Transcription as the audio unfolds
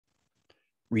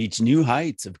Reach new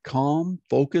heights of calm,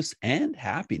 focus, and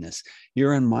happiness.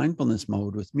 You're in mindfulness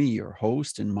mode with me, your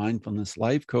host and mindfulness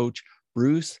life coach,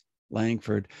 Bruce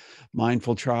Langford.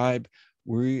 Mindful Tribe,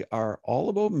 we are all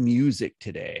about music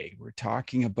today. We're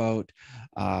talking about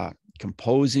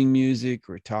composing music.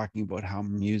 We're talking about how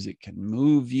music can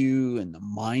move you and the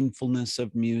mindfulness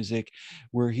of music.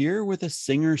 We're here with a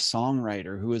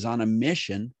singer-songwriter who is on a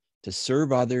mission to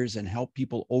serve others and help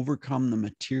people overcome the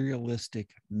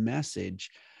materialistic message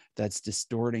that's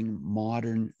distorting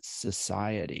modern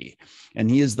society. And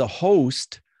he is the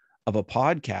host of a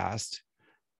podcast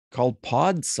called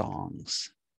Podsongs,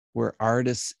 where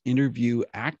artists interview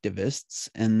activists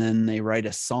and then they write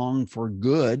a song for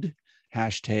good,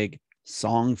 hashtag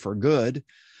song for good,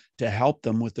 to help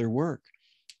them with their work.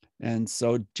 And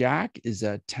so Jack is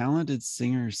a talented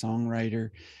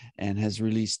singer-songwriter and has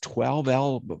released 12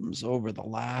 albums over the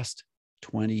last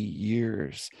 20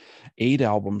 years, 8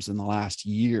 albums in the last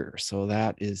year. So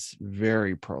that is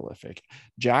very prolific.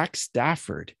 Jack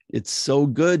Stafford, it's so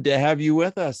good to have you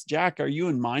with us. Jack, are you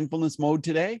in mindfulness mode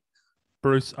today?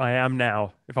 Bruce, I am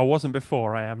now. If I wasn't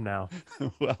before, I am now.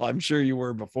 Well, I'm sure you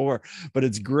were before, but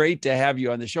it's great to have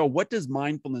you on the show. What does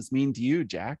mindfulness mean to you,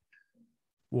 Jack?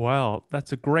 Well,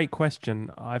 that's a great question.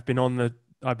 I've been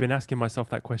asking myself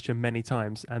that question many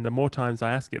times, and the more times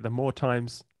I ask it, the more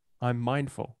times I'm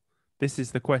mindful. This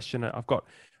is the question I've got.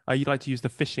 You like to use the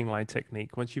fishing line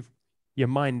technique. Your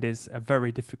mind is a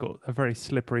very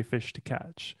slippery fish to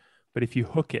catch. But if you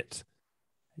hook it,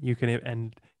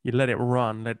 and you let it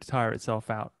run, let it tire itself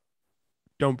out.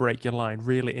 Don't break your line.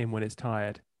 Reel it in when it's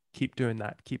tired. Keep doing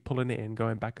that. Keep pulling it in,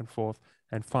 going back and forth,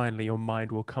 and finally your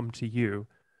mind will come to you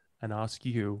and ask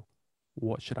you,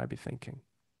 what should I be thinking?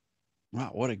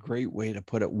 Wow, what a great way to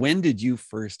put it. When did you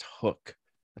first hook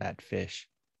that fish?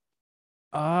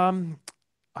 I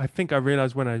think I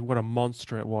realized what a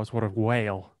monster it was, what a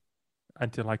whale,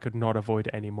 until I could not avoid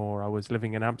it anymore. I was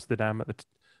living in Amsterdam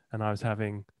and I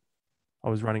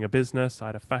was running a business. I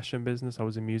had a fashion business. I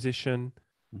was a musician.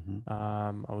 Mm-hmm.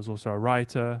 I was also a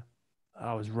writer.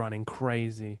 I was running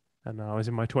crazy, and I was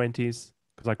in my 20s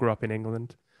because I grew up in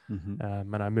England.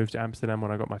 Mm-hmm. And I moved to Amsterdam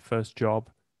when I got my first job.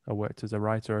 I worked as a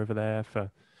writer over there for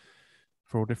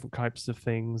all different types of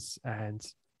things. And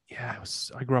yeah,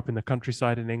 I grew up in the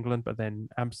countryside in England, but then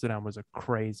Amsterdam was a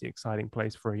crazy, exciting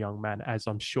place for a young man, as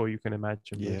I'm sure you can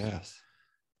imagine. Yes.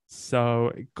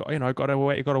 So it got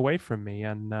away from me,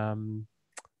 and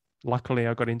luckily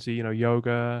I got into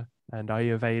yoga and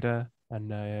Ayurveda,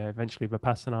 and eventually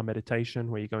Vipassana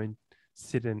meditation, where you go and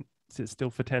sit still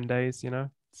for 10 days.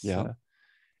 Yeah.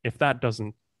 If that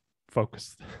doesn't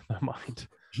focus the mind,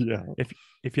 Yeah. if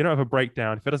you don't have a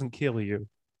breakdown, if it doesn't kill you,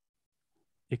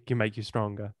 it can make you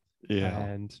stronger. Yeah.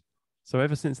 And so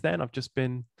ever since then, I've just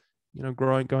been,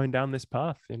 going down this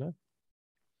path.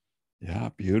 Yeah,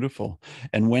 beautiful.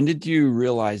 And when did you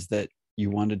realize that you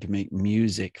wanted to make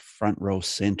music front row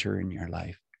center in your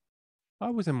life? I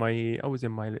was in my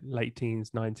late teens,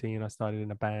 19. I started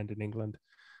in a band in England,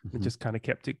 and just kind of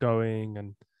kept it going.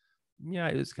 And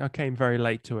yeah, I came very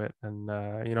late to it, and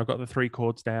I got the 3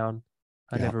 chords down.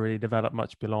 I never really developed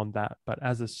much beyond that. But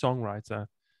as a songwriter,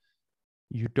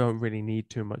 you don't really need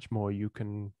too much more.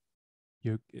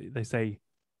 They say,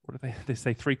 what do they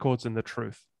say? 3 chords and the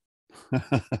truth.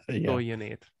 That's all you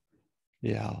need.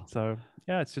 Yeah. So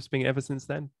yeah, it's just been ever since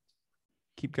then.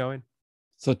 Keep going.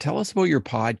 So tell us about your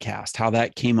podcast, how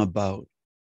that came about.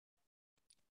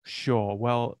 Sure.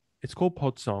 Well, it's called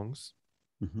Podsongs.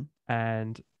 Mm-hmm.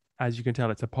 And as you can tell,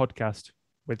 it's a podcast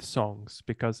with songs,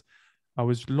 because I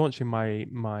was launching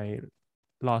my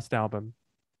last album,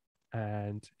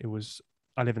 and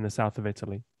I live in the south of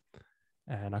Italy,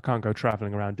 and I can't go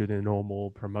traveling around doing the normal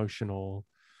promotional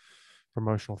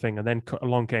thing. And then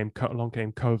along came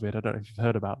COVID. I don't know if you've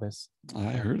heard about this.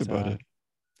 I heard about it.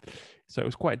 So it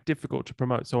was quite difficult to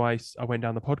promote. So I went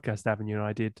down the podcast avenue, and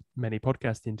I did many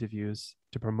podcast interviews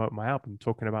to promote my album,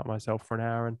 talking about myself for an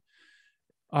hour, and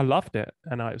I loved it.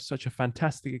 And it was such a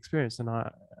fantastic experience. And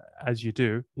as you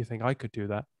do, you think I could do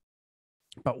that.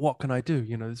 But what can I do?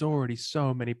 There's already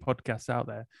so many podcasts out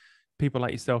there. People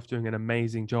like yourself doing an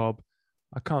amazing job.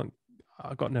 I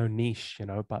got no niche,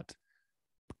 but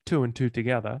 2 and 2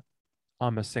 together,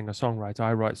 I'm a singer-songwriter.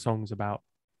 I write songs about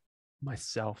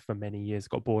myself for many years.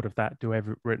 Got bored of that.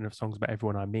 Written songs about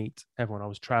everyone I meet, everyone I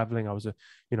was traveling. I was a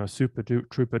super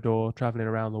troubadour, traveling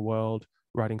around the world,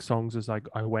 writing songs as I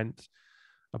went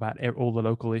about all the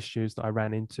local issues that I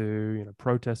ran into,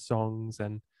 protest songs.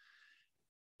 And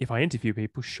if I interview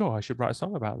people, sure, I should write a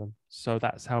song about them. So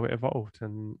that's how it evolved.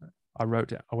 And I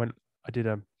wrote it.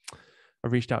 I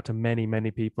reached out to many,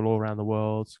 many people all around the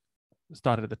world,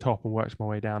 started at the top and worked my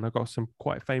way down. I got some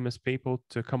quite famous people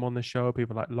to come on the show,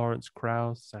 people like Lawrence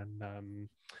Krauss and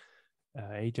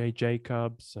AJ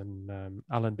Jacobs and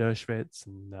Alan Dershowitz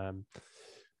and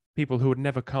people who would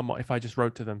never come if I just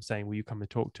wrote to them saying, will you come and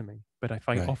talk to me? But if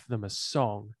I Right. offer them a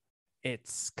song,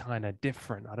 it's kind of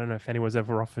different. I don't know if anyone's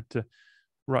ever offered to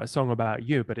write a song about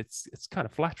you, but it's kind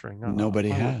of flattering.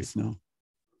 Nobody I would be. has, no.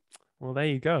 Well, there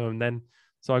you go. And then,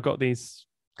 so I got these,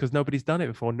 because nobody's done it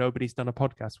before. Nobody's done a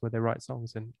podcast where they write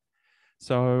songs. And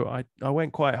so I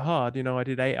went quite hard. You know, I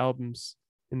did 8 albums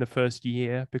in the first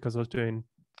year because I was doing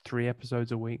 3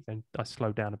 episodes a week. Then I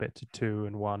slowed down a bit to 2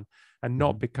 and 1. And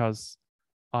not because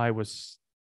I was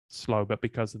slow, but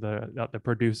because of the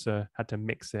producer had to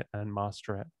mix it and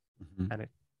master it. And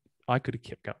I could have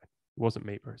kept going. It wasn't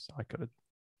me, Bruce.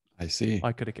 I see.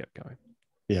 I could have kept going.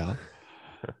 Yeah.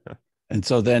 And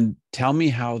so then tell me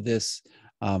how this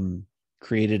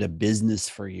created a business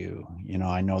for you. You know,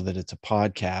 I know that it's a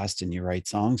podcast and you write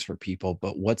songs for people,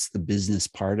 but what's the business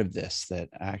part of this that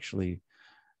actually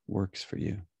works for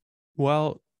you?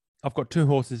 Well, I've got 2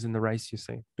 horses in the race, you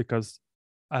see, because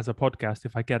as a podcast,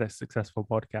 if I get a successful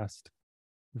podcast,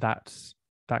 that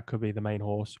could be the main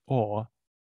horse. Or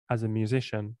as a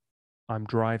musician, I'm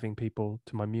driving people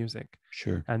to my music.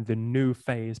 Sure. And the new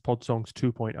phase, Podsongs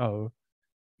 2.0,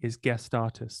 is guest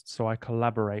artists. So I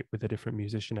collaborate with a different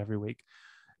musician every week.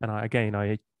 And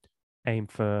I aim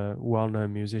for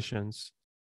well-known musicians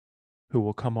who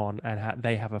will come on and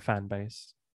they have a fan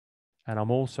base. And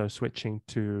I'm also switching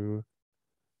to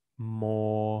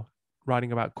more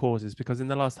writing about causes, because in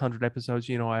the last 100 episodes,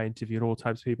 you know, I interviewed all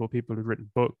types of people who'd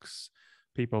written books,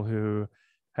 people who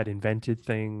had invented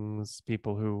things,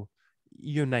 people who,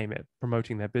 you name it,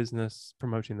 promoting their business,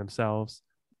 promoting themselves,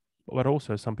 but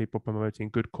also some people promoting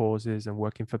good causes and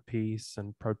working for peace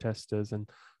and protesters. And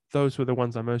those were the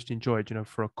ones I most enjoyed, you know,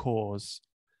 for a cause.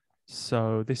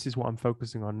 So this is what I'm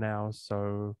focusing on now.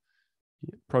 So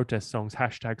protest songs,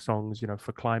 hashtag songs, you know,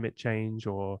 for climate change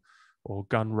or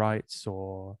gun rights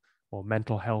or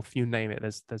mental health, you name it.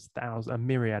 There's a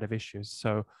myriad of issues.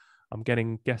 So I'm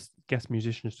getting guest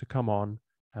musicians to come on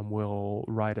and we'll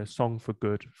write a song for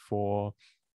good for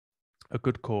a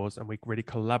good cause, and we really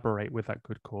collaborate with that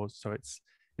good cause. So it's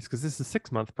because this is a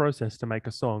 6-month process to make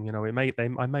a song. You know, I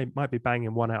might be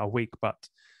banging 1 out a week, but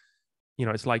you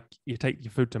know, it's like you take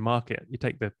your food to market, you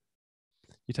take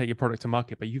your product to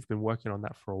market, but you've been working on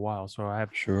that for a while. So I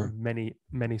have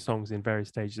many songs in various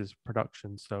stages of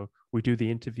production. So we do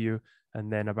the interview, and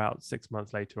then about 6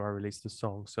 months later, I release the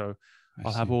song. So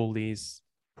I'll have all these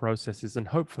processes, and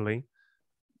hopefully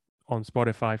on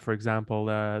Spotify, for example,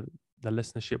 the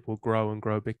listenership will grow and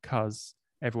grow because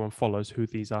everyone follows who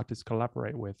these artists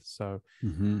collaborate with. So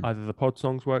either the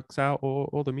Podsongs works out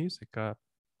or the music,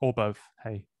 or both.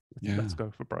 Hey, let's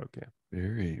go for broke. Yeah.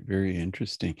 Very, very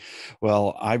interesting.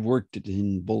 Well, I've worked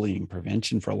in bullying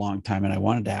prevention for a long time, and I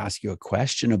wanted to ask you a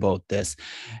question about this.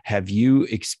 Have you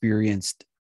experienced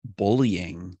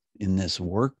bullying in this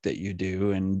work that you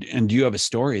do? And do you have a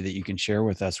story that you can share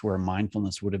with us where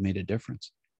mindfulness would have made a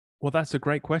difference? Well, that's a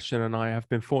great question, and I have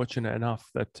been fortunate enough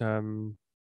that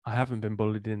I haven't been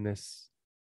bullied in this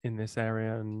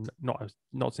area, and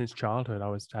not since childhood.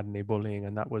 I had any bullying,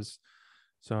 and that was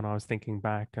so. And I was thinking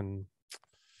back, and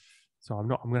so I'm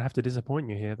going to have to disappoint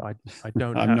you here. I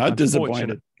don't. I'm not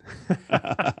disappointed.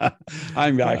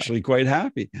 I'm actually quite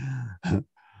happy.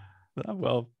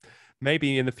 Well,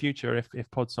 maybe in the future, if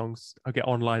Podsongs get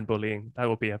online bullying, that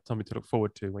will be something to look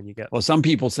forward to when you get. Well, some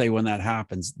people say when that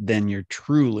happens, then you're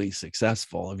truly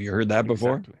successful. Have you heard that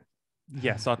before? Exactly.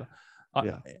 Yes,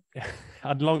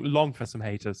 I'd long for some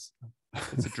haters.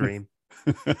 It's a dream.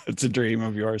 It's a dream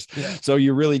of yours. Yeah. So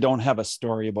you really don't have a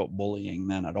story about bullying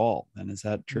then at all. Then is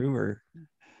that true? Or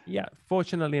yeah,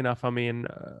 fortunately enough, I mean,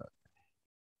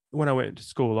 when I went to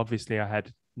school, obviously I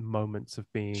had moments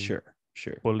of being sure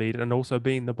bullied and also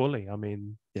being the bully. I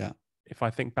mean, yeah. If I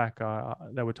think back,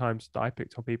 there were times that I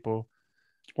picked on people.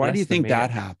 Why do you think that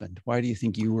happened? Why do you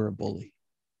think you were a bully?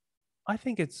 I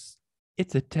think it's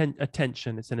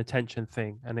attention. It's an attention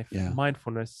thing, and if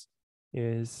mindfulness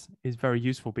is very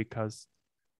useful, because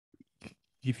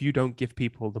if you don't give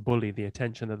people, the bully, the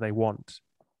attention that they want,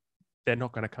 they're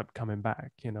not going to come coming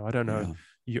back. You know, I don't know.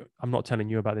 I'm not telling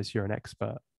you about this. You're an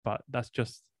expert, but that's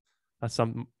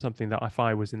something that if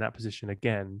I was in that position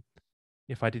again,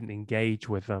 if I didn't engage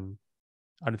with them,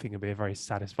 I don't think it'd be a very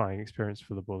satisfying experience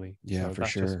for the bully. Yeah, so for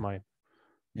that's sure. Just my...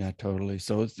 Yeah, totally.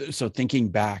 So thinking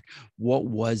back, what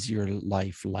was your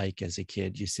life like as a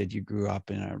kid? You said you grew up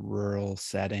in a rural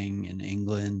setting in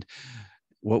England.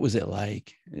 What was it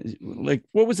like? Like,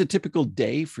 what was a typical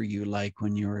day for you like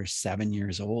when you were 7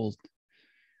 years old?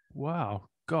 Wow,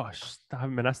 gosh, I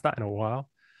haven't been asked that in a while.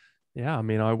 Yeah, I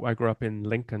mean, I grew up in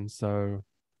Lincoln, so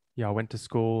yeah, I went to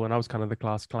school and I was kind of the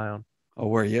class clown. Oh,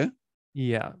 were you?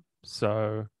 Yeah,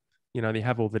 so they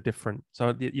have all the different.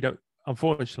 So you don't.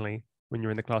 Unfortunately, when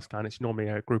you're in the class clown, it's normally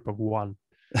a group of one.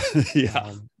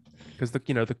 Yeah. Because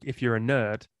if you're a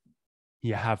nerd,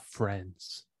 you have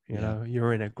friends. Yeah.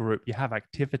 You're in a group. You have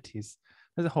activities.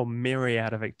 There's a whole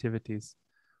myriad of activities.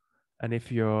 And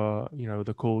if you're,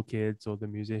 the cool kids or the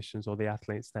musicians or the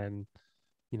athletes, then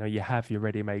you have your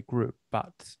ready-made group.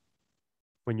 But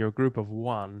when you're a group of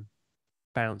one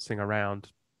bouncing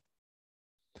around,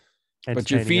 But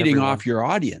you're entertaining feeding everyone. off your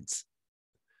audience.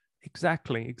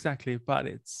 Exactly. But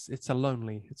it's a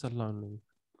lonely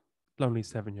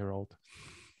 7-year-old.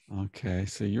 Okay,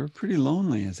 so you're pretty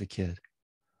lonely as a kid.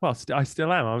 Well, I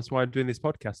still am. That's why I'm doing this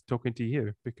podcast, talking to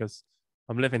you, because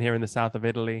I'm living here in the south of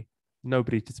Italy,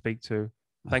 nobody to speak to.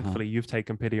 Thankfully, you've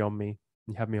taken pity on me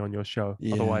and you have me on your show.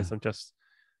 Yeah. Otherwise, I'm just,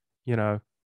 you know,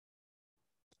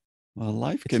 Well,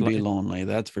 life it's can be like, lonely,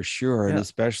 that's for sure. And yeah.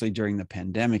 especially during the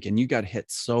pandemic. And you got hit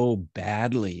so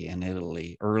badly in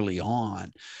Italy early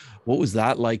on. What was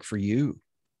that like for you?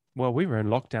 Well, we were in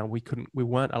lockdown. We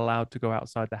weren't allowed to go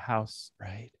outside the house,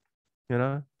 Right. you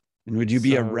know? And would you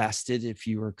be So arrested if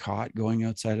you were caught going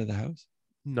outside of the house?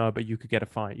 no, but you could get a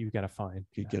fine. You get a fine.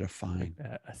 You get a fine.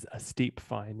 A steep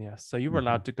fine, yes. So you were Mhm.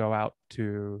 allowed to go out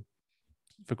for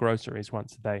groceries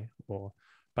once a day,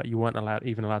 but you weren't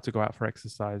even allowed to go out for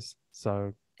exercise.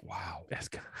 So Wow. it's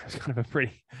kind of a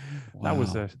pretty Wow.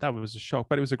 that was a shock,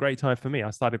 but it was a great time for me. I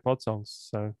started Podsongs,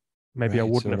 so maybe I Right,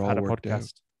 so wouldn't it have all had a worked out.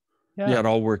 podcast. Yeah, Yeah, it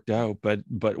all worked out.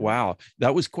 But wow,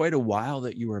 that was quite a while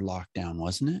that you were locked down,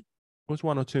 wasn't it? it was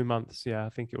 1 or 2 months. Yeah, I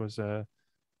think it was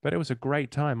but it was a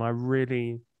great time. I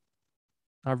really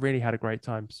had a great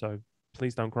time. So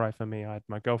please don't cry for me. I had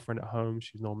my girlfriend at home.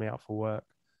 She was normally out for work,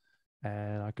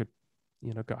 and I could,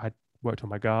 I worked on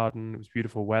my garden. It was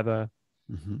beautiful weather.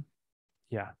 Mm-hmm.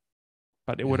 Yeah,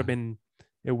 but it Yeah. would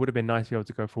have been nice to be able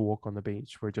to go for a walk on the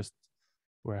beach.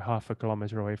 We're half a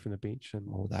kilometer away from the beach, and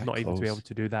that not even to be able close.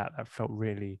 to do that. That felt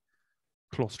really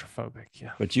claustrophobic.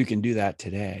 Yeah, But you can do that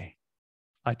today.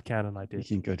 I can, and I You did.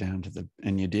 can go down to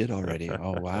and you did already.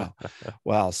 Oh, wow.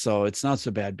 Well, so it's not so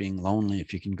bad being lonely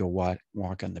if you can go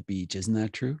walk on the beach. Isn't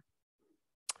that true?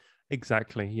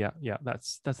 Exactly. Yeah, yeah.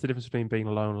 That's the difference between being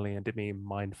lonely and being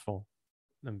mindful,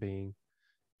 and being,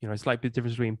 it's like the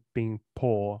difference between being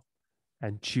poor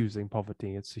and choosing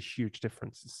poverty. It's a huge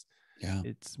difference. Yeah.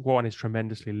 It's one is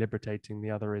tremendously liberating, the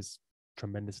other is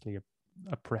tremendously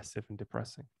oppressive and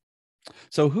depressing.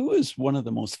 So who is one of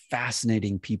the most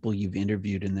fascinating people you've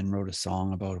interviewed and then wrote a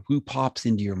song about? Who pops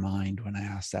into your mind when I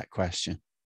ask that question?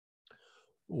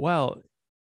 Well,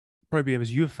 probably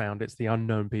as you've found, it's the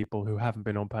unknown people who haven't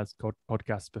been on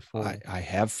podcasts before. I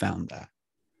have found that.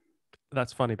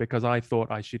 That's funny because I thought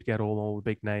I should get all the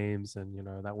big names, and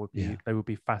they would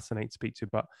be fascinating to speak to.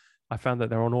 But I found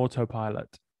that they're on autopilot.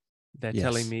 They're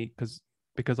telling me because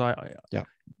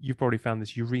you've probably found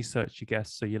this. You research your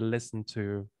guests, so you listen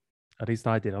to. At least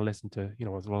I did. I listened to,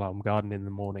 while I'm gardening in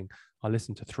the morning, I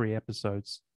listened to 3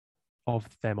 episodes of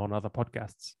them on other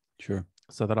podcasts. Sure.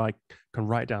 So that I can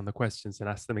write down the questions and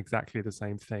ask them exactly the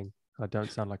same thing. I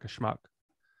don't sound like a schmuck.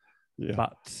 Yeah.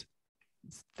 But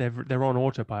they're on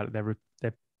autopilot.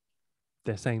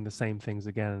 They're saying the same things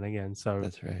again and again. So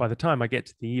that's right. By the time I get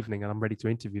to the evening and I'm ready to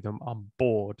interview them, I'm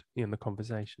bored in the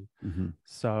conversation. Mm-hmm.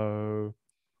 So,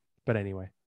 but anyway,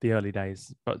 the early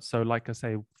days. But so, like I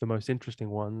say, the most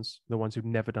interesting ones, the ones who've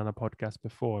never done a podcast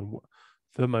before, and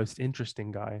the most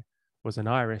interesting guy was an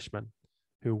Irishman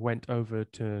who went over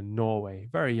to Norway,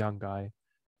 very young guy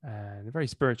and a very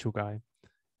spiritual guy.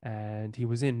 And he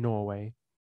was in Norway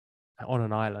on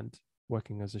an island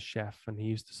working as a chef, and he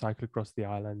used to cycle across the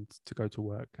island to go to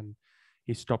work, and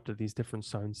he stopped at these different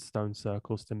stone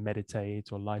circles to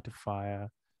meditate or light a fire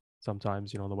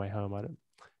sometimes, on the way home.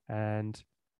 And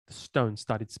the stone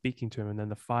started speaking to him, and then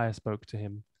the fire spoke to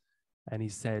him, and he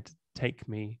said, "Take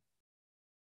me,"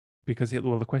 because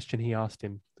the question he asked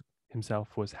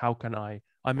himself was, how can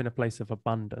I'm in a place of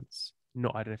abundance. I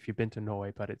don't know if you've been to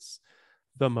Norway, but it's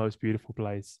the most beautiful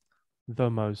place,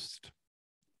 the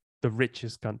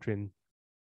richest country in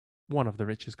one of the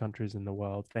richest countries in the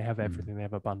world. They have everything. They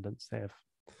have abundance.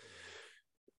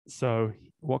 So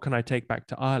what can I take back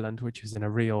to Ireland, which is in a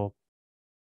real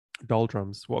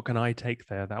doldrums? What can I take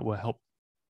there that will help?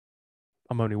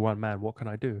 I'm only one man. What can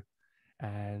I do?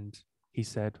 And he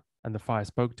said, and the fire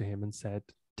spoke to him and said,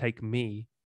 take me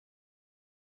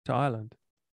to Ireland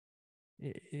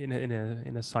in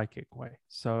a psychic way.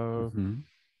 So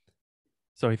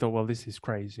So he thought, well, this is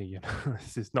crazy.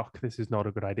 This is not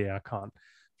a good idea. I can't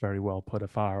very well put a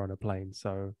fire on a plane.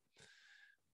 So,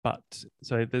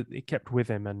 it kept with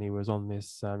him, and he was on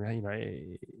this,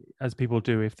 as people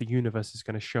do. If the universe is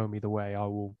going to show me the way, I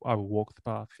will walk the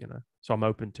path. So I'm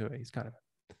open to it. He's kind of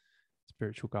a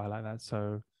spiritual guy like that.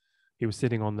 So he was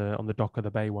sitting on the dock of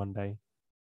the bay one day,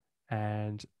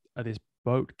 and this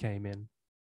boat came in,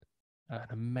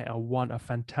 a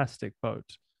fantastic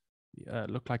boat.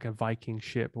 Looked like a Viking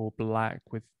ship, all black,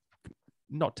 with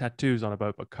not tattoos on a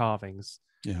boat, but carvings.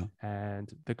 Yeah.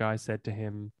 And the guy said to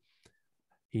him,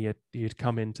 he had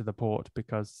come into the port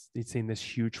because he'd seen this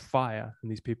huge fire and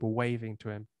these people waving to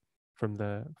him from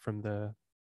the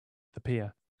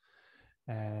pier,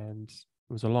 and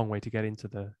it was a long way to get into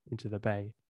the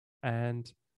bay.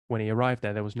 And when he arrived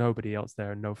there was nobody else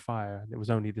there and no fire. There was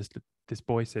only this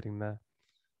boy sitting there,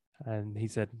 and he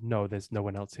said, "No, there's no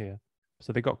one else here."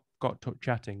 So they got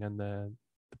chatting, and the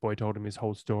boy told him his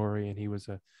whole story, and he was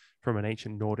from an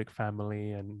ancient Nordic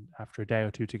family. And after a day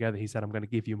or two together, he said, "I'm going to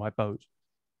give you my boat,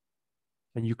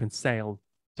 and you can sail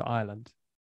to Ireland."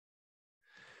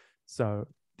 So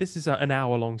this is an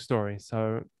hour-long story.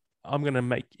 So I'm going to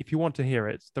make, if you want to hear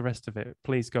it, the rest of it,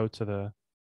 please go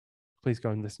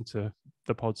and listen to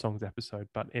the Podsongs episode.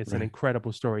 But it's an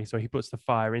incredible story. So he puts the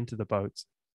fire into the boat.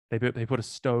 They put a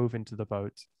stove into the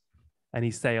boat, and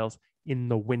he sails in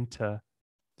the winter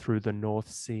through the North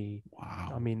Sea.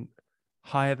 Wow. I mean,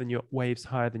 waves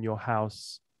higher than your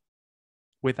house,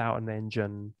 without an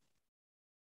engine,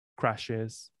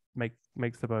 crashes,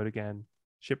 makes the boat again,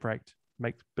 shipwrecked,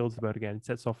 builds the boat again,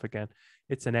 sets off again.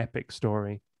 It's an epic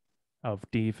story of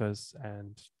divas,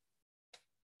 and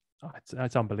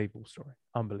it's unbelievable story,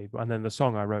 unbelievable. And then the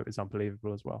song I wrote is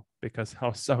unbelievable as well, because I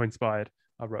was so inspired.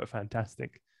 I wrote a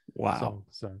fantastic song.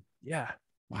 So yeah.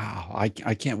 Wow. I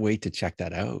can't wait to check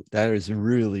that out. That is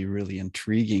really, really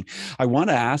intriguing. I want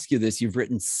to ask you this. You've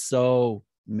written so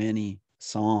many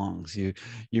songs. You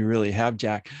really have,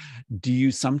 Jack. Do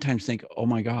you sometimes think, oh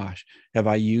my gosh, have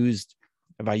I used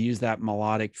that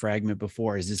melodic fragment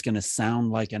before? Is this going to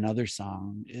sound like another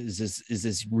song? Is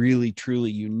this really,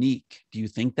 truly unique? Do you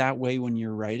think that way when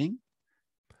you're writing?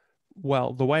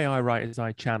 Well, the way I write is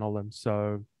I channel them.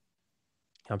 So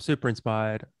I'm super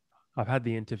inspired. I've had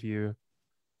the interview.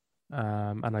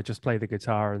 And I just play the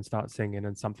guitar and start singing,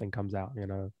 and something comes out,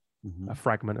 a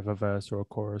fragment of a verse or a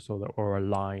chorus or a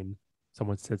line.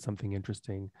 Someone said something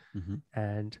interesting.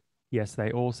 And yes,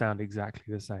 they all sound exactly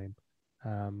the same.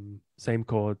 Same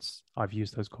chords. I've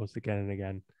used those chords again and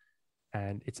again.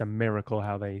 And it's a miracle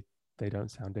how they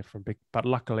don't sound different. But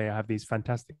luckily, I have these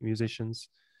fantastic musicians.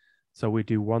 So we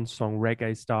do one song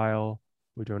reggae style.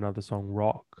 We do another song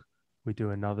rock. We do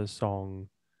another song,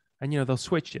 and they'll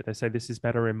switch it. They say this is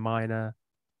better in minor.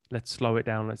 Let's slow it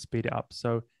down. Let's speed it up.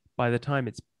 So by the time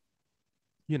it's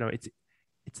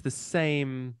the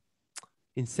same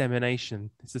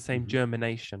insemination. It's the same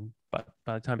germination. But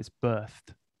by the time it's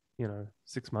birthed,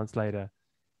 6 months later,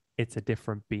 it's a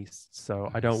different beast. So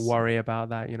I don't worry about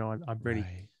that. I'm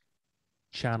really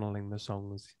channeling the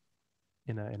songs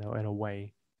in a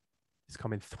way. It's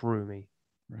coming through me.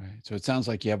 Right. So it sounds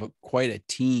like you have quite a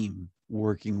team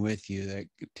working with you that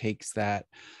takes that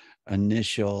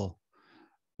initial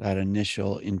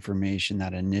information,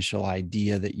 that initial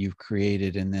idea that you've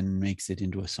created, and then makes it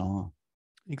into a song.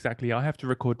 Exactly. I have to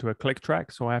record to a click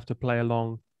track, so I have to play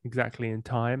along exactly in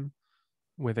time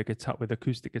with a guitar, with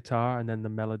acoustic guitar, and then the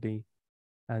melody,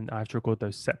 and I have to record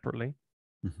those separately.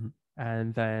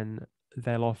 And then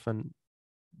they'll often,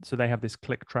 so they have this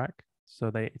click track,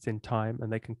 so it's in time,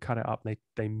 and they can cut it up. They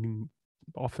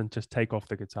often just take off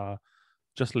the guitar,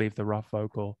 just leave the rough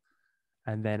vocal,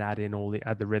 and then add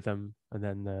the rhythm, and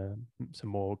then some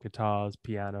more guitars,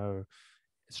 piano,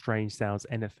 strange sounds,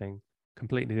 anything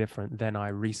completely different. Then I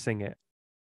re-sing it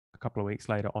a couple of weeks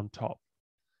later on top,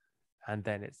 and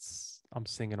then I'm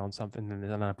singing on something, and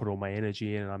then I put all my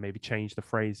energy in, and I maybe change the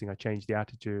phrasing, I change the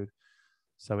attitude.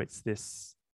 So it's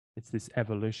this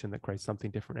evolution that creates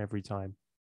something different every time.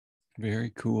 Very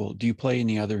cool. Do you play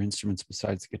any other instruments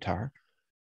besides the guitar?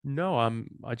 No,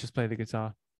 I just play the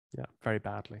guitar. Yeah, very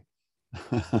badly.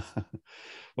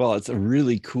 Well, it's a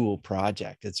really cool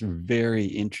project. It's very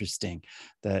interesting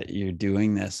that you're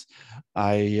doing this.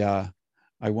 I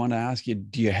want to ask you,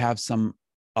 do you have some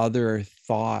other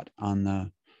thought on the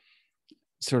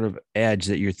sort of edge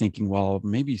that you're thinking, well,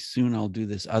 maybe soon I'll do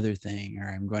this other thing, or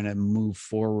I'm going to move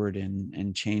forward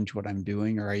and change what I'm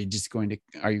doing? Or are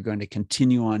you going to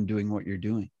continue on doing what you're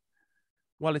doing?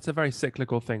 Well, it's a very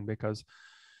cyclical thing, because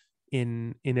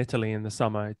in Italy in the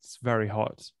summer, it's very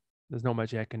hot. There's not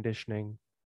much air conditioning.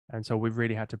 And so we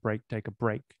really had to take a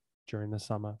break during the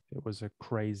summer. It was a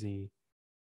crazy,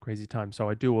 crazy time. So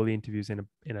I do all the interviews in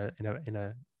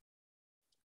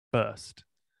burst.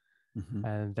 Mm-hmm.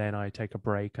 And then I take a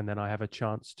break, and then I have a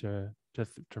chance to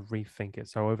rethink it.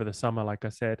 So over the summer, like I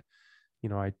said,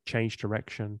 I changed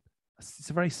direction. It's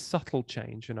a very subtle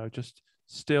change, just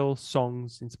still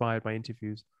songs inspired by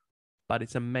interviews, but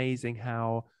it's amazing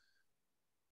how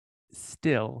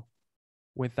still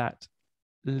with that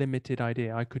limited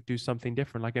idea, I could do something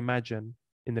different. Like imagine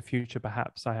in the future,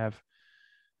 perhaps I have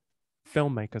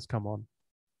filmmakers come on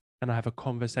and I have a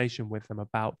conversation with them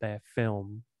about their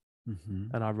film,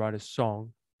 Mm-hmm. and I write a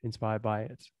song inspired by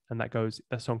it, and that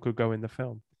song could go in the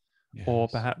film. Yes. Or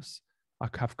perhaps I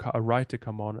have a writer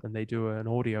come on and they do an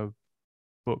audio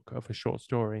book of a short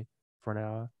story for an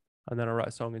hour, and then I write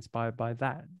a song inspired by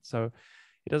that. So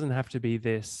it doesn't have to be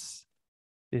this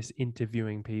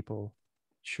interviewing people.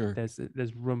 Sure.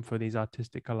 There's room for these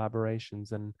artistic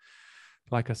collaborations. And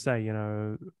like I say,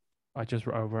 I just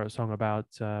wrote a song about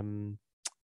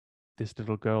this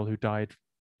little girl who died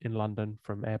in London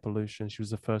from air pollution. She was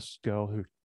the first girl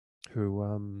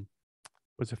who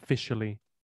was officially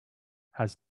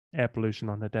has air pollution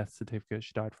on her death certificate.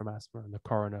 She died from asthma, and the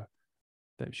coroner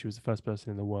that she was the first person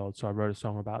in the world. So I wrote a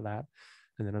song about that,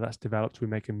 and then that's developed. We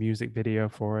make a music video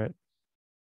for it,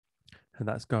 and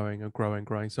that's going and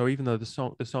growing. So even though the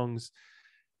songs,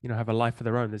 have a life of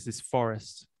their own, there's this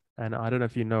forest. And I don't know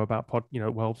if you know about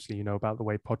well, obviously you know about the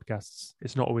way podcasts.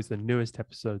 It's not always the newest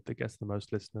episode that gets the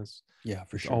most listeners. Yeah,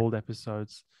 for it's sure. Old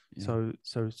episodes. Yeah.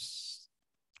 So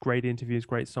great interviews,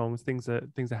 great songs, things are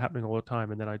happening all the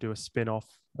time. And then I do a spin-off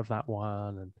of that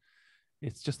one, and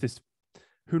it's just this.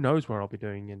 Who knows where I'll be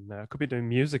doing I could be doing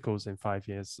musicals in 5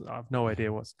 years. I have no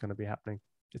idea what's going to be happening.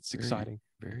 It's exciting.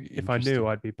 Very if I knew,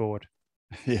 I'd be bored.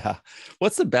 Yeah.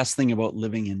 What's the best thing about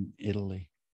living in Italy?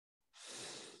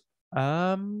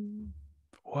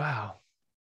 Wow.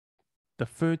 The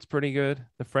food's pretty good.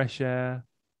 The fresh air.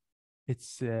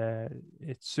 It's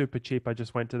super cheap. I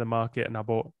just went to the market and I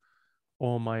bought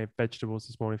all my vegetables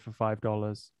this morning for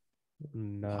 $5.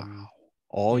 And, wow.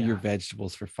 All your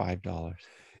vegetables for $5.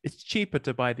 It's cheaper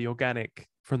to buy the organic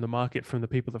from the market from the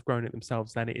people that've grown it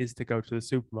themselves than it is to go to the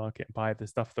supermarket and buy the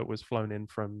stuff that was flown in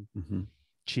from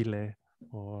Chile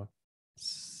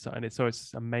and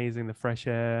it's amazing, the fresh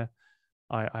air.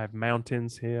 I have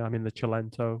mountains here. I'm in the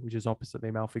Cilento, which is opposite the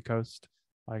Amalfi Coast.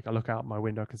 I look out my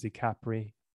window, I can see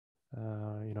Capri.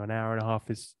 An hour and a half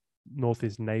north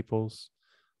is Naples.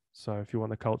 So if you want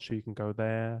the culture, you can go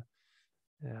there.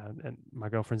 And my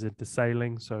girlfriend's into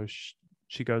sailing, so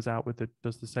she goes out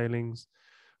does the sailings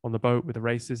on the boat with the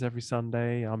races every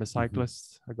Sunday. I'm a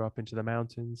cyclist. I go up into the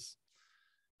mountains.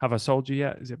 Have I sold you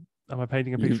yet? Am I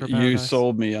painting a picture of paradise? You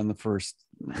sold me on the first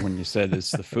when you said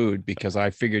it's the food, because I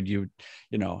figured you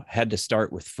had to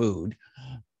start with food.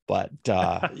 But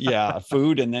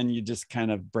food, and then you just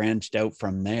kind of branched out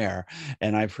from there.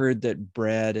 And I've heard that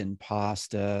bread and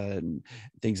pasta and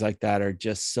things like that are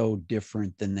just so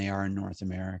different than they are in North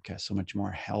America. So much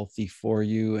more healthy for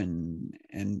you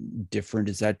and different.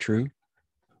 Is that true?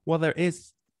 Well, there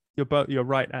is. You're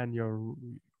right, and you're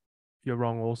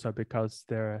wrong also, because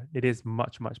it is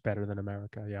much better than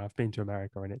America. Yeah, I've been to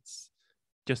America, and it's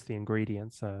just the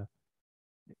ingredients are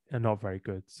not very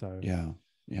good. So yeah.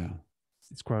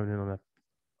 It's grown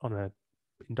on a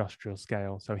industrial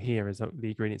scale. So here the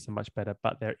ingredients are much better,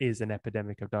 but there is an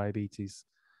epidemic of diabetes.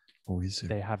 Oh, is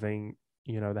there?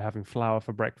 They're having flour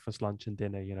for breakfast, lunch, and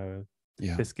dinner.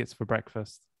 Biscuits for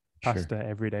breakfast, pasta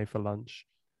every day for lunch,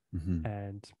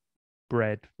 and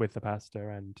bread with the pasta,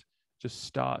 and just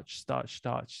starch,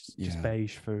 just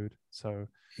beige food. So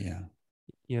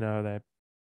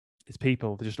it's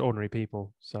people, they're just ordinary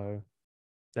people. So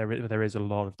there is a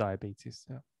lot of diabetes.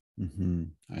 Yeah.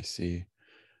 I see.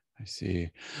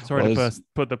 Sorry to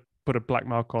put a black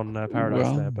mark on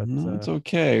paradise there, but no, it's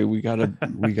okay. We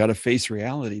gotta face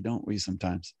reality, don't we?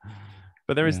 Sometimes.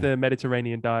 But there is the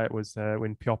Mediterranean diet. Was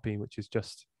when Pioppi, which is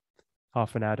just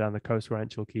half an hour down the coast, where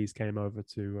Anchal Keys came over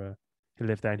to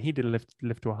live there, and he did live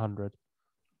to 100.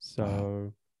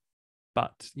 So,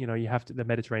 but you have to. The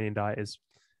Mediterranean diet is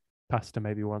pasta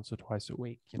maybe once or twice a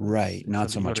week. Right,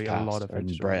 not so much pasta, a lot of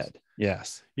and bread.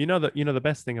 Yes. The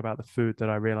best thing about the food that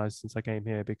I realized since I came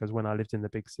here, because when I lived in the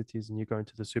big cities and you go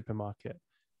into the supermarket,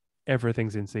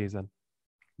 everything's in season.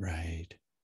 Right.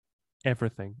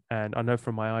 Everything. And I know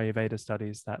from my Ayurveda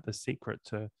studies that the secret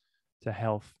to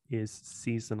health is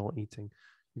seasonal eating.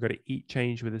 You've got to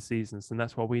change with the seasons, and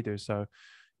that's what we do. So,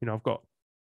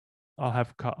 I'll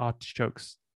have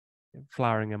artichokes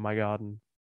flowering in my garden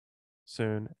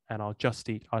soon, and I'll just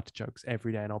eat artichokes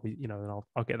every day, and I'll be and I'll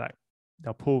get that,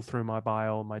 they'll pull through my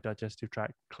bile, my digestive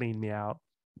tract, clean me out,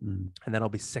 and then I'll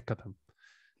be sick of them,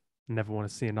 never want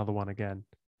to see another one again.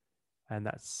 And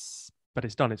that's but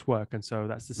it's done its work. And so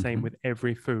that's the same with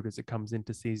every food as it comes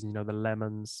into season. You know, the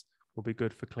lemons will be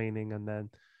good for cleaning, and then,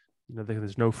 you know,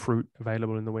 there's no fruit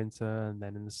available in the winter, and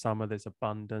then in the summer there's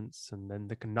abundance, and then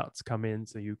the nuts come in,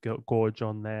 so you gorge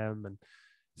on them. And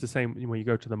it's the same when you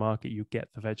go to the market, you get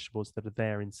the vegetables that are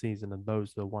there in season, and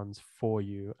those are the ones for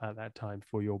you at that time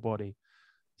for your body.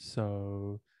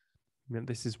 So, I mean,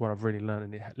 this is what I've really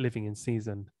learned, and living in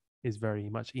season is very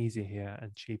much easier here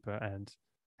and cheaper and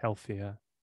healthier.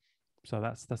 So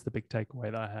that's the big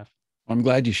takeaway that I have. I'm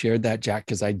glad you shared that, Jack,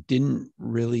 because I didn't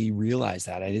really realize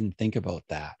that. I didn't think about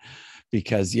that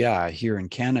because, yeah, here in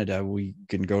Canada, we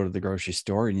can go to the grocery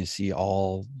store and you see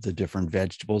all the different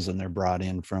vegetables, and they're brought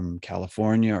in from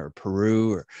California or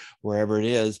Peru or wherever it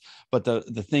is. But the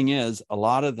thing is, a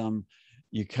lot of them,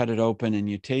 you cut it open and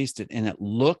you taste it and it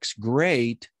looks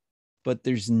great, but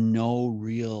there's no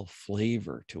real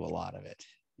flavor to a lot of it,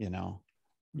 you know.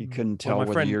 You couldn't tell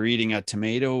whether you're eating a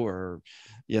tomato or,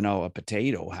 you know, a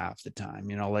potato half the time,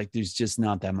 you know, like there's just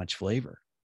not that much flavor.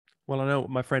 Well, I know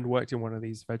my friend worked in one of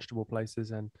these vegetable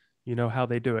places, and you know how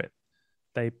they do it.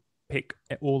 They pick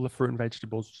all the fruit and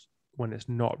vegetables when it's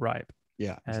not ripe.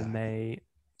 Yeah. And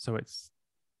so it's,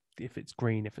 if it's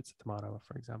green, if it's a tomato,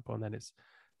 for example, and then it's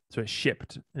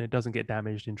shipped and it doesn't get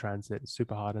damaged in transit. It's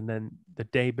super hard. And then the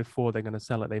day before they're going to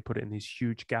sell it, they put it in these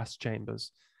huge gas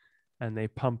chambers, and they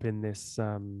pump in this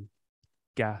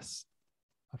gas.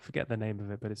 I forget the name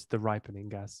of it, but it's the ripening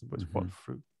gas. It was what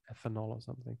fruit, ethanol or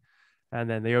something. And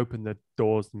then they open the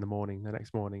doors in the morning, the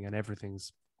next morning, and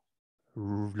everything's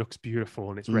looks beautiful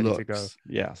and it's ready to go.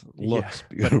 Yes, looks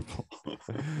beautiful.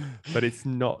 But it's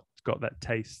not got that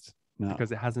taste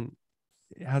because it hasn't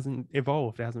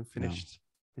evolved. It hasn't finished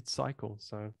its cycle.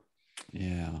 So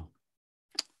yeah.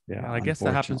 I guess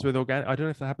that happens with organic. I don't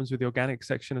know if that happens with the organic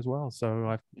section as well. So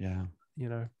I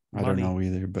don't know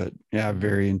either, but yeah,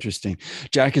 very interesting.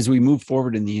 Jack, as we move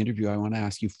forward in the interview, I want to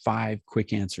ask you 5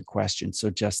 quick answer questions. So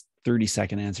just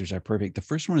 30-second answers are perfect. The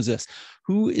first one is this: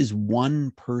 who is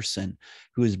one person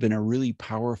who has been a really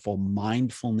powerful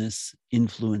mindfulness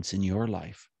influence in your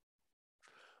life?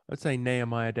 I'd say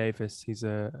Nehemiah Davis. He's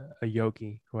a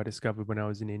yogi who I discovered when I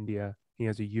was in India. He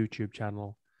has a YouTube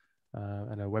channel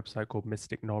and a website called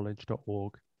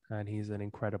mysticknowledge.org. And he's an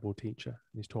incredible teacher.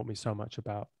 He's taught me so much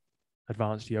about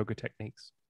advanced yoga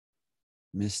techniques.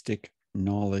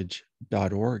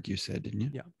 Mystickknowledge.org, you said, didn't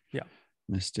you? Yeah.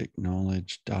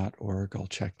 Mystickknowledge.org. I'll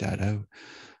check that out.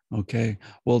 Okay.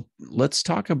 Well, let's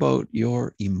talk about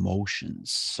your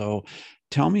emotions. So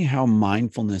tell me how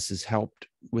mindfulness has helped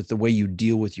with the way you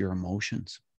deal with your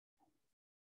emotions.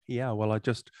 Yeah, well, I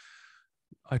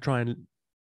try and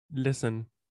listen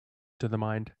to the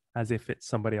mind as if it's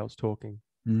somebody else talking.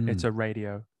 It's a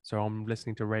radio. So I'm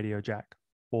listening to Radio Jack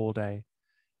all day.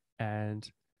 And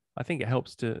I think it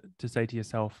helps to say to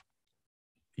yourself,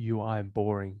 I am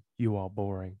boring. You are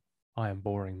boring. I am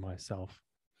boring myself.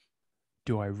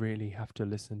 Do I really have to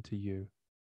listen to you?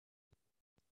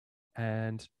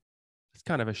 And it's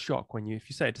kind of a shock if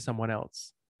you say it to someone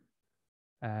else,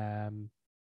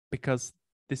 because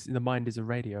the mind is a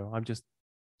radio.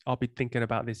 I'll be thinking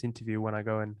about this interview when I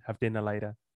go and have dinner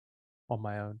later on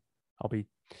my own. I'll be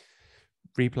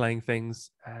replaying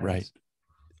things. And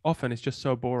often it's just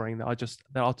so boring that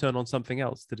I'll turn on something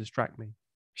else to distract me.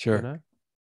 Sure. You know?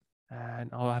 And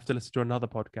I'll have to listen to another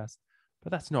podcast,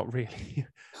 but that's not really.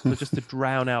 So just to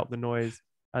drown out the noise.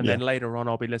 And then later on,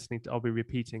 I'll be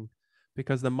repeating,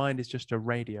 because the mind is just a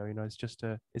radio, you know, it's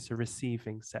a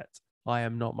receiving set. I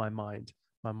am not my mind.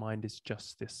 My mind is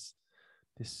just this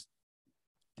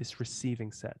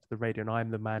receiving set, the radio, and I'm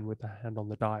the man with the hand on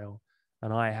the dial.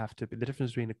 And I have to be the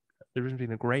difference between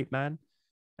a great man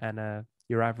and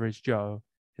your average Joe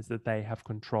is that they have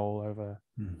control over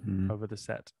the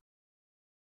set.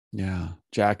 Yeah.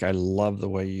 Jack, I love the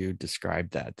way you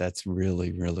described that. That's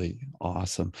really, really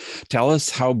awesome. Tell us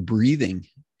how breathing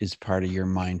is part of your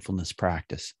mindfulness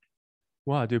practice.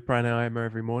 Well, I do pranayama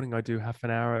every morning. I do half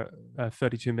an hour,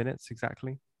 32 minutes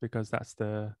exactly, because that's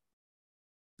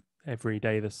every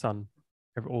day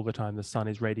all the time, the sun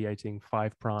is radiating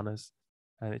 5 pranas,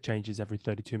 and it changes every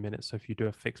 32 minutes. So if you do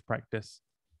a fixed practice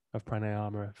of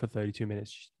pranayama for 32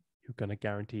 minutes, you're going to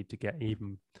guaranteed to get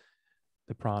even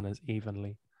the pranas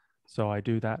evenly. So I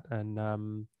do that,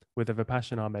 and with a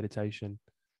Vipassana meditation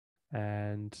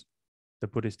and the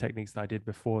Buddhist techniques that I did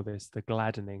before this, the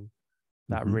gladdening,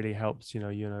 that really helps.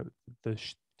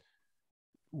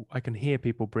 I can hear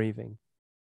people breathing,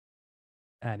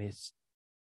 and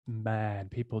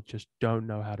people just don't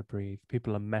know how to breathe.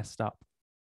 People are messed up.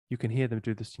 You can hear them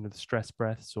do this, the stress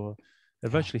breaths, or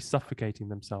they're virtually suffocating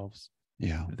themselves.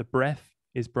 Yeah. The breath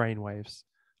is brainwaves.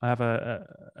 I have a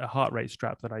heart rate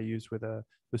strap that I use with the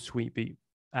Sweet Beat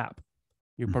app.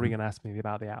 You're probably going to ask me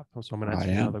about the app, so I'm going to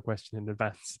answer another question in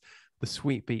advance. The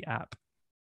Sweet Beat app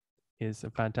is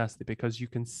fantastic because you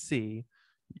can see,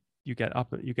 you get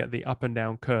the up and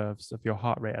down curves of your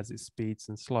heart rate as it speeds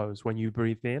and slows. When you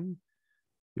breathe in,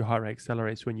 your heart rate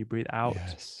accelerates. When you breathe out,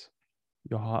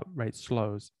 your heart rate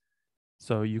slows.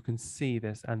 So you can see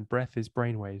this, and breath is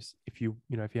brainwaves. If you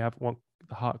have the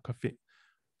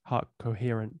heart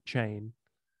coherent chain,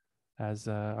 as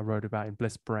I wrote about in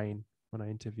Bliss Brain when I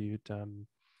interviewed the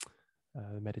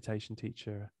meditation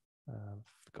teacher. I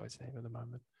forgot his name at the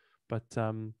moment, but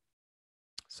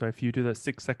so if you do that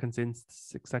 6 seconds in,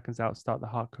 6 seconds out, start the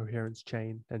heart coherence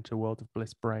chain, enter a world of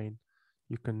bliss brain,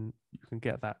 you can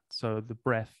get that. So the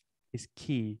breath is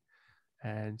key,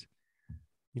 and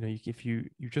if you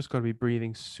just got to be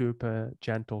breathing super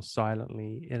gentle,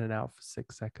 silently in and out for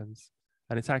 6 seconds.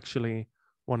 And it's actually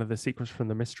one of the secrets from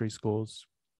the mystery schools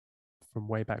from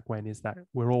way back when, is that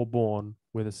we're all born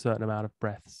with a certain amount of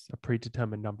breaths, a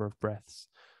predetermined number of breaths.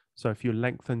 So if you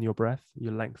lengthen your breath,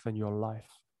 you lengthen your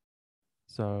life.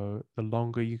 So the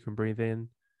longer you can breathe in,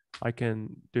 I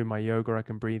can do my yoga, I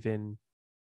can breathe in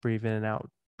and out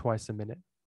twice a minute.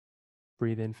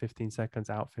 Breathe in 15 seconds,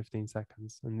 out 15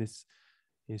 seconds. And this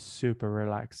is super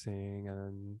relaxing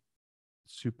and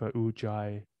super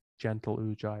ujjayi, gentle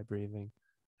ujjayi breathing.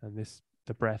 And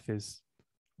the breath is,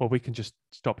 well, we can just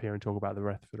stop here and talk about the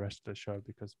breath for the rest of the show,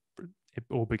 because it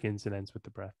all begins and ends with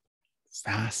the breath.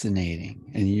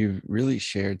 Fascinating. And you've really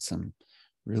shared some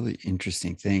really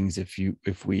interesting things. If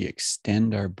we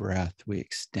extend our breath, we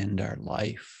extend our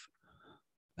life.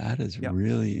 That is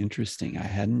really interesting. I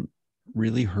hadn't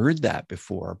really heard that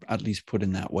before, at least put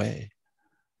in that way.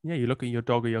 Yeah, you look at your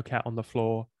dog or your cat on the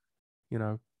floor,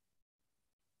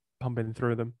 pumping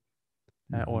through them,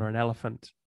 or an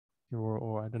elephant,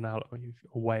 or I don't know,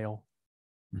 a whale.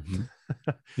 Mm-hmm.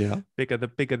 Yeah. The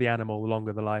bigger the animal, the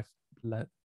longer the life.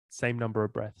 Same number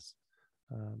of breaths.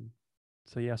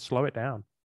 So yeah, slow it down.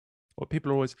 What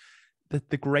people are always,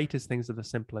 the greatest things are the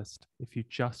simplest. If you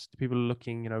just, people are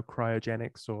looking,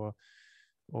 cryogenics or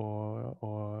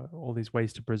all these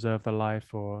ways to preserve the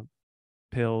life, or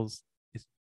pills, is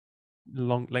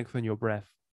lengthen your breath.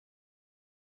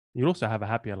 You'll also have a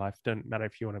happier life. Don't matter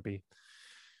if you want to be,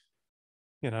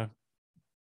 you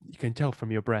can tell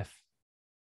from your breath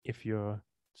if you're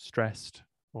stressed,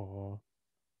 or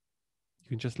you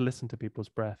can just listen to people's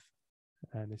breath,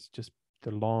 and it's just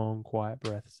the long, quiet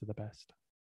breaths are the best.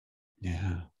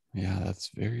 Yeah, that's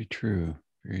very true.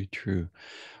 Very true.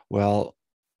 Well,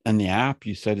 and the app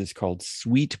you said is called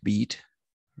Sweet Beat,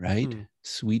 right?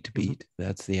 Sweet Beat.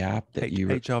 That's the app that you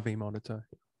HRV monitor.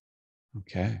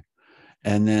 Okay.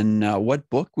 And then what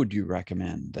book would you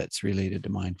recommend that's related to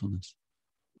mindfulness?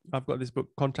 I've got this book,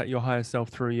 Contact Your Higher Self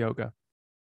Through Yoga.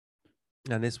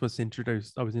 And this was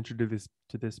introduced. I was introduced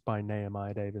to this by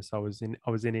Nehemiah Davis. I was in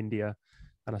India,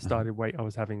 and I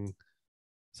was having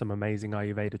some amazing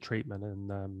Ayurveda treatment,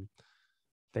 and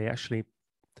they actually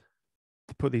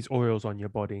put these oils on your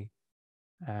body,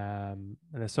 and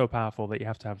they're so powerful that you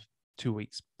have to have 2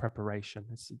 weeks preparation.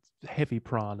 It's heavy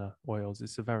prana oils.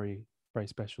 It's a very, very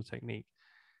special technique.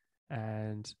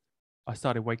 And I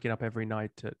started waking up every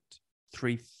night at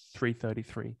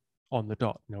 3:33 on the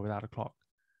dot, without a clock.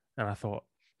 And I thought,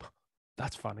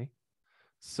 that's funny.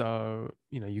 So,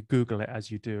 you Google it as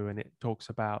you do, and it talks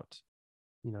about,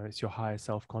 it's your higher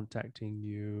self contacting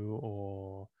you,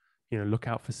 or, look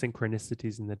out for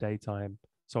synchronicities in the daytime.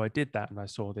 So I did that, and I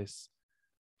saw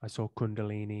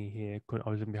Kundalini here. I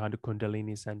was behind a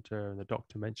Kundalini center, and the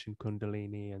doctor mentioned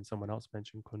Kundalini, and someone else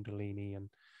mentioned Kundalini. And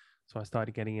so I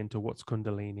started getting into what's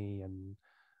Kundalini, and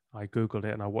I Googled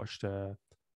it, and I watched a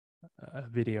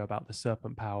video about the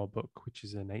Serpent Power book, which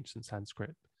is an ancient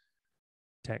Sanskrit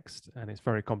text, and it's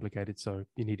very complicated. So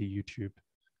you need a YouTube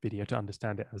video to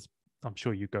understand it, as I'm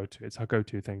sure you go to. It's our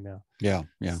go-to thing now. Yeah.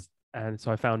 And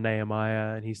so I found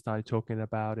Nehemiah, and he started talking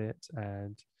about it,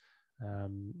 and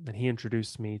he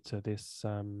introduced me to his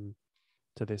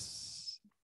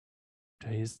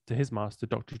master,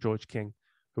 Dr. George King,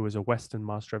 who was a Western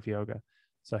master of yoga.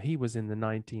 So he was in the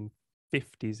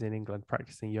 1950s in England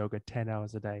practicing yoga 10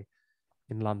 hours a day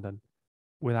in London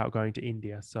without going to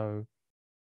India. So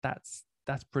that's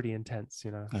pretty intense,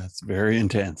 That's very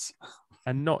intense.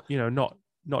 And not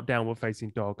downward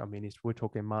facing dog. I mean, we're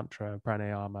talking mantra,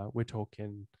 pranayama, we're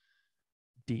talking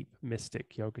deep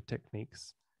mystic yoga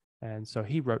techniques. And so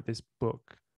he wrote this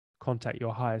book, Contact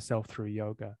Your Higher Self Through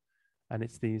Yoga. And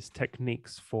it's these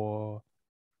techniques for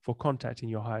contacting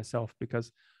your higher self,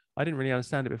 because I didn't really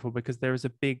understand it before, because there is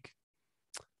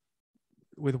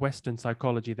with Western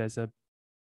psychology, there's a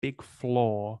big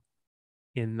flaw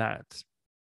in that.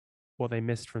 What they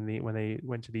missed from when they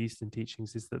went to the Eastern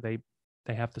teachings is that they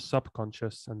have the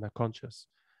subconscious and the conscious,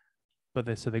 but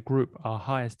they group our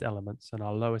highest elements and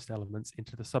our lowest elements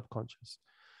into the subconscious,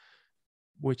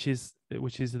 which is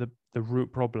the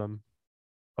root problem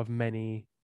of many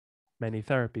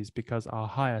therapies, because our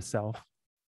higher self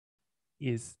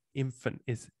is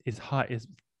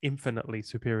infinitely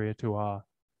superior to our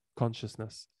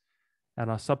consciousness, and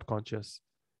our subconscious,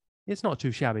 it's not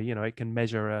too shabby. It can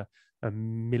measure a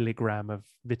milligram of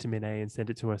vitamin A and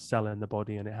send it to a cell in the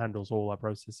body, and it handles all our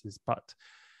processes. But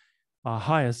our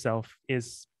higher self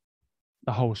is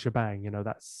the whole shebang.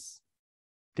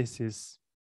 This is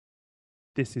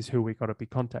who we got to be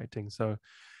contacting. So,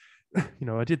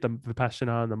 I did the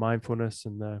Vipassana and the mindfulness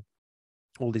and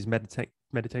all these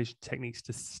meditation techniques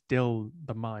to still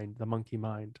the mind, the monkey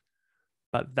mind.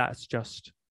 But that's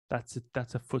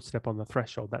a footstep on the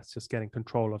threshold. That's just getting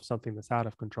control of something that's out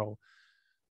of control.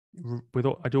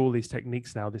 I do all these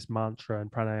techniques now, this mantra and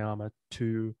pranayama,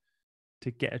 to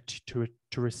get to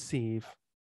receive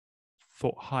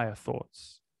higher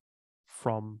thoughts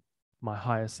from my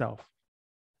higher self,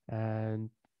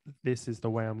 and this is the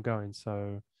way I'm going.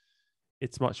 So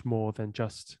it's much more than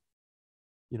just,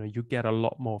 you get a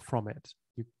lot more from it.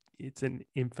 It's an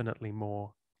infinitely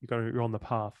more. You're on the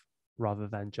path rather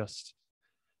than just,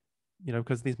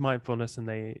 because these mindfulness and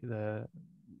the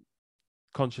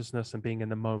consciousness and being in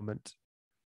the moment,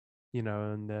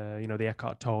 and the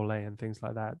Eckhart Tolle and things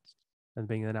like that, and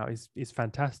being in and out is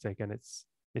fantastic, and it's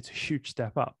a huge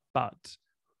step up. But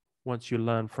once you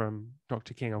learn from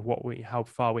Dr. King of how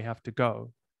far we have to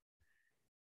go,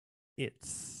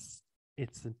 there's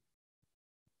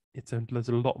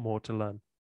a lot more to learn.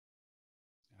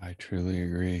 I truly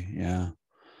agree. Yeah.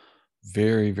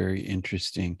 Very, very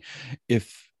interesting.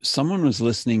 If someone was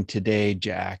listening today,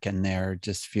 Jack, and they're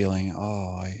just feeling,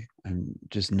 I'm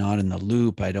just not in the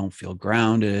loop, I don't feel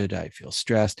grounded, I feel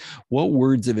stressed, what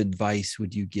words of advice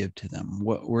would you give to them?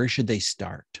 Where should they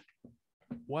start?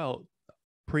 Well,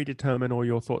 predetermine all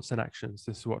your thoughts and actions.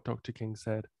 This is what Dr. King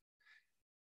said.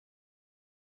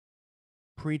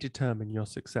 Predetermine your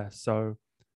success. So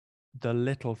the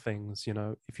little things,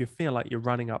 if you feel like you're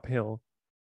running uphill,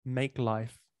 make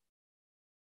life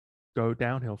go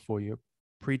downhill for you.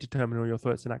 Predetermine all your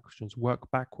thoughts and actions. Work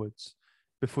backwards.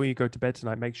 Before you go to bed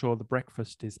tonight, make sure the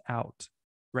breakfast is out,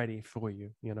 ready for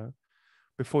you.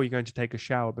 Before you're going to take a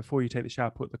shower, before you take the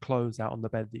shower, put the clothes out on the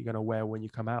bed that you're going to wear when you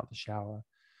come out of the shower.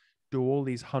 Do all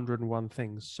these 101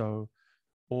 things. So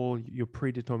you're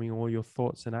predetermining all your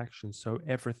thoughts and actions. So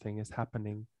everything is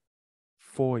happening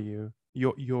for you.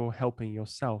 You're helping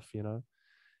yourself,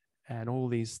 and all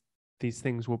these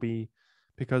things will be,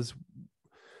 because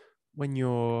when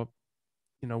you're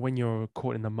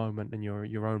caught in the moment and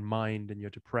your own mind and you're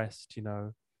depressed,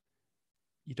 you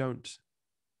don't.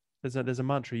 There's a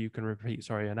mantra you can repeat.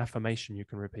 Sorry, an affirmation you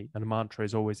can repeat, and a mantra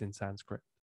is always in Sanskrit.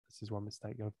 This is one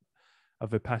mistake of a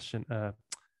Vipassana.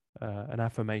 An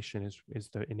affirmation is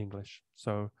in English.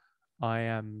 So I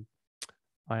am.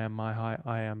 Sorry,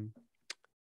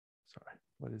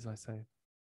 what did I say?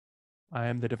 I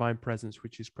am the divine presence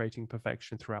which is creating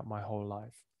perfection throughout my whole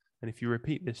life. And if you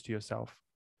repeat this to yourself,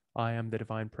 I am the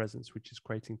divine presence which is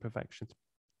creating perfection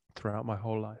throughout my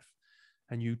whole life,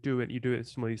 and you do it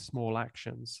some of these small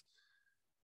actions,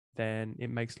 then it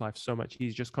makes life so much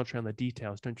easier. Just concentrate on the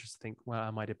details. Don't just think, well,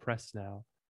 am I depressed now?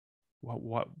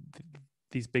 What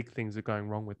these big things are going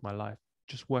wrong with my life.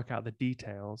 Just work out the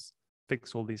details,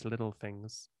 fix all these little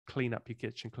things, clean up your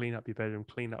kitchen, clean up your bedroom,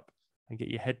 clean up and get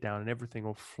your head down, and everything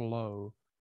will flow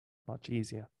much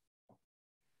easier.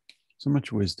 So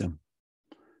much wisdom.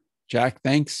 Jack,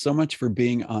 thanks so much for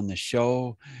being on the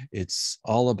show. It's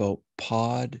all about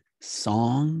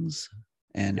Podsongs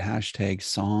and hashtag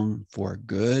song for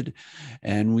good.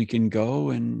 And we can go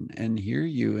and hear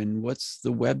you. And what's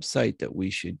the website that we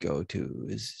should go to?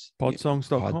 Is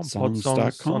Podsongs.com.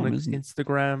 Podsongs.com, on isn't it?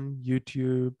 Instagram,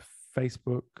 YouTube,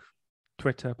 Facebook,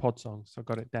 Twitter, Podsongs. I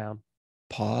got it down.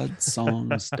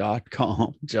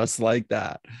 Podsongs.com, just like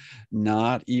that.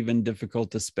 Not even difficult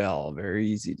to spell, very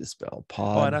easy to spell.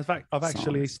 And in fact, I've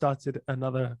actually started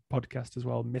another podcast as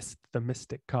well, the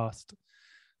Mystic Cast.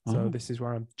 So this is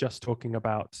where I'm just talking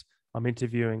about, I'm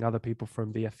interviewing other people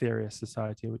from the Aetherius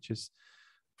Society, which is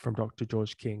from Dr.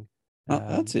 George King.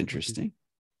 That's interesting.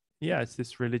 It's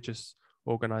this religious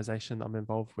organization I'm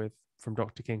involved with from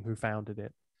Dr. King, who founded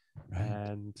it. Right.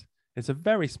 And it's a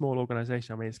very small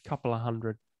organization. I mean, it's a couple of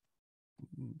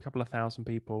thousand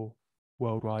people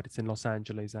worldwide. It's in Los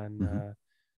Angeles and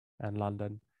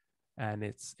London, and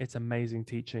it's amazing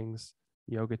teachings,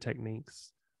 yoga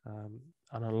techniques, and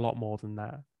a lot more than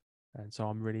that. And so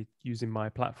I'm really using my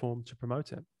platform to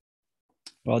promote it.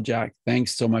 Well, Jack,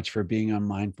 thanks so much for being on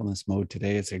Mindfulness Mode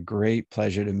today. It's a great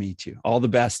pleasure to meet you. All the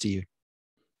best to you.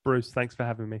 Bruce, thanks for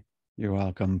having me. You're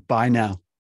welcome. Bye now.